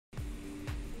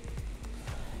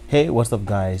Hey, what's up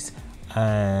guys?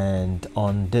 And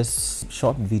on this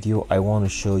short video I want to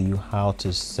show you how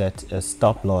to set a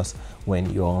stop loss when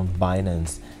you're on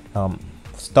Binance.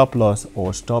 Stop loss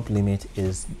or stop limit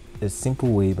is a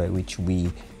simple way by which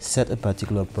we set a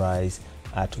particular price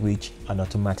at which an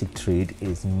automatic trade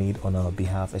is made on our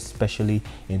behalf, especially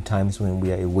in times when we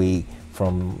are away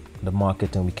from the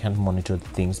market and we can't monitor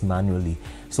things manually.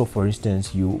 So for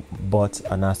instance, you bought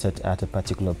an asset at a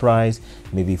particular price,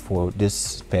 maybe for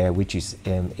this pair, which is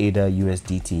ADA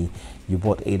USDT. You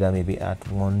bought ADA maybe at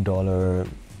 $1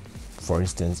 for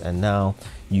instance, and now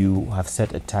you have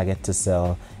set a target to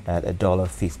sell at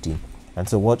 $1.50. And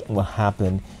so what will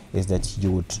happen is that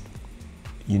you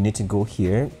need to go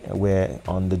here, where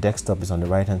on the desktop is on the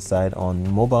right hand side. On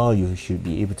mobile you should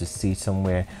be able to see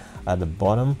somewhere at the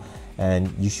bottom,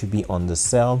 and you should be on the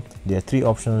sell. There are three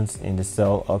options in the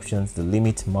sell options: the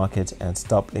limit, market, and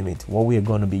stop limit. What we are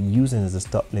going to be using is the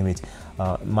stop limit.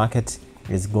 Market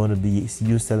is going to be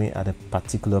you selling at a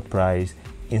particular price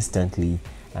instantly,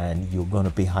 and you're going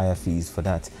to pay higher fees for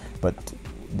that. But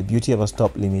the beauty of a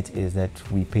stop limit is that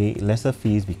we pay lesser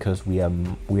fees because we are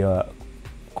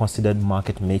considered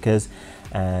market makers,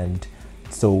 and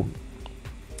so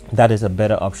that is a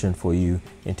better option for you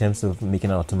in terms of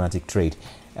making an automatic trade.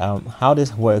 How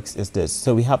this works is this: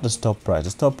 so we have the stop price. The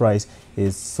stop price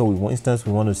is, so for instance,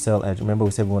 we want to sell at, remember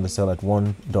we said we want to sell at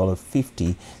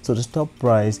 $1.50. So the stop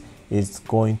price is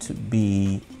going to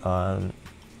be so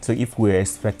if we're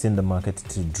expecting the market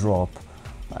to drop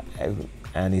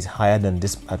and is higher than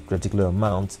this particular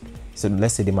amount, so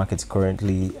let's say the market's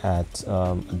currently at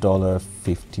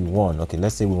 $1.51. okay,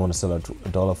 let's say we want to sell at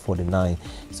 $1.49.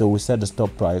 so we set the stop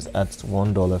price at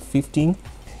 $1.50,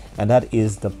 and that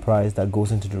is the price that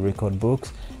goes into the record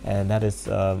books, and that is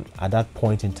at that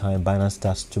point in time Binance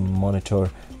starts to monitor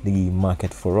the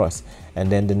market for us. And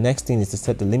then the next thing is to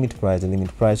set the limit price. The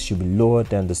limit price should be lower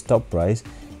than the stop price,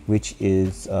 which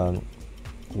is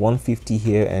 150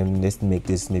 here, and let's make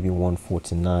this maybe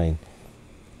 149.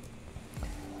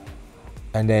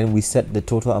 And then we set the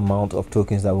total amount of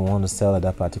tokens that we want to sell at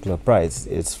that particular price.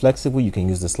 It's flexible. You can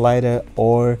use the slider,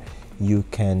 or you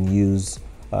can use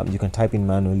you can type in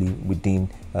manually within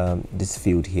this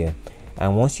field here.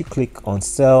 And once you click on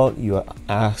sell, you are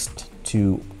asked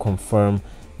to confirm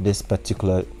this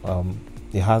particular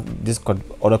you have this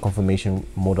order confirmation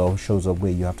model shows up,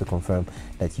 where you have to confirm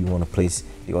that you want to place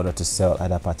the order to sell at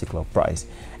that particular price.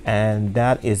 And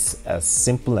that is as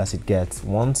simple as it gets.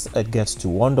 Once it gets to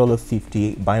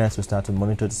 $1.50, Binance will start to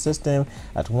monitor the system.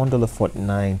 At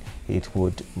 $1.49, it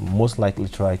would most likely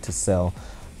try to sell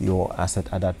your asset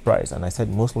at that price. And I said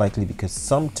most likely because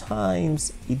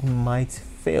sometimes it might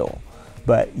fail,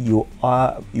 but you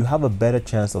have a better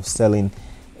chance of selling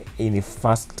in a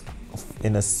fast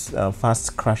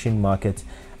crashing market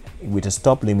with a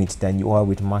stop limit than you are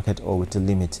with market or with a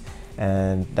limit.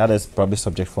 And that is probably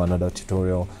subject for another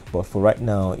tutorial, but for right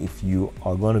now, if you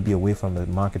are going to be away from the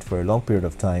market for a long period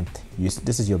of time,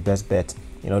 this is your best bet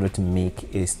in order to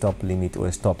make a stop limit or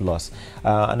a stop loss.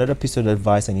 Another piece of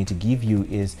advice I need to give you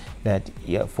is that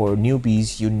for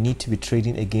newbies, you need to be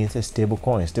trading against a stable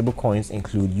coin. Stable coins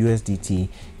include USDT,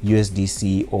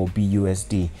 USDC, or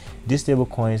BUSD. These stable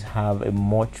coins have a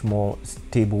much more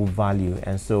stable value,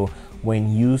 and so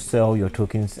when you sell your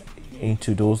tokens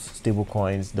into those stable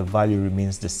coins, the value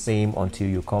remains the same until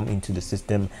you come into the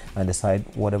system and decide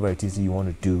whatever it is you want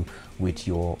to do with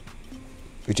your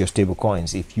stable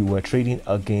coins. If you were trading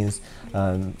against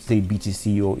say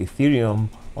BTC or Ethereum,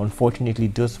 unfortunately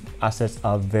those assets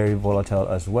are very volatile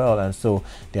as well, and so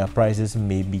their prices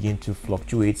may begin to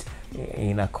fluctuate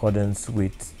in accordance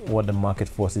with what the market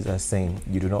forces are saying.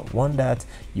 You do not want that.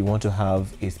 You want to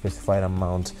have a specified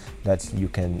amount that you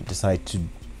can decide to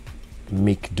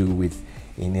make do with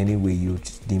in any way you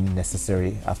deem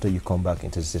necessary after you come back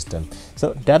into the system.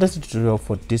 So that is the tutorial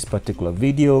for this particular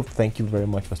video. Thank you very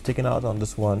much for sticking out on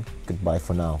this one. Goodbye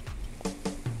for now.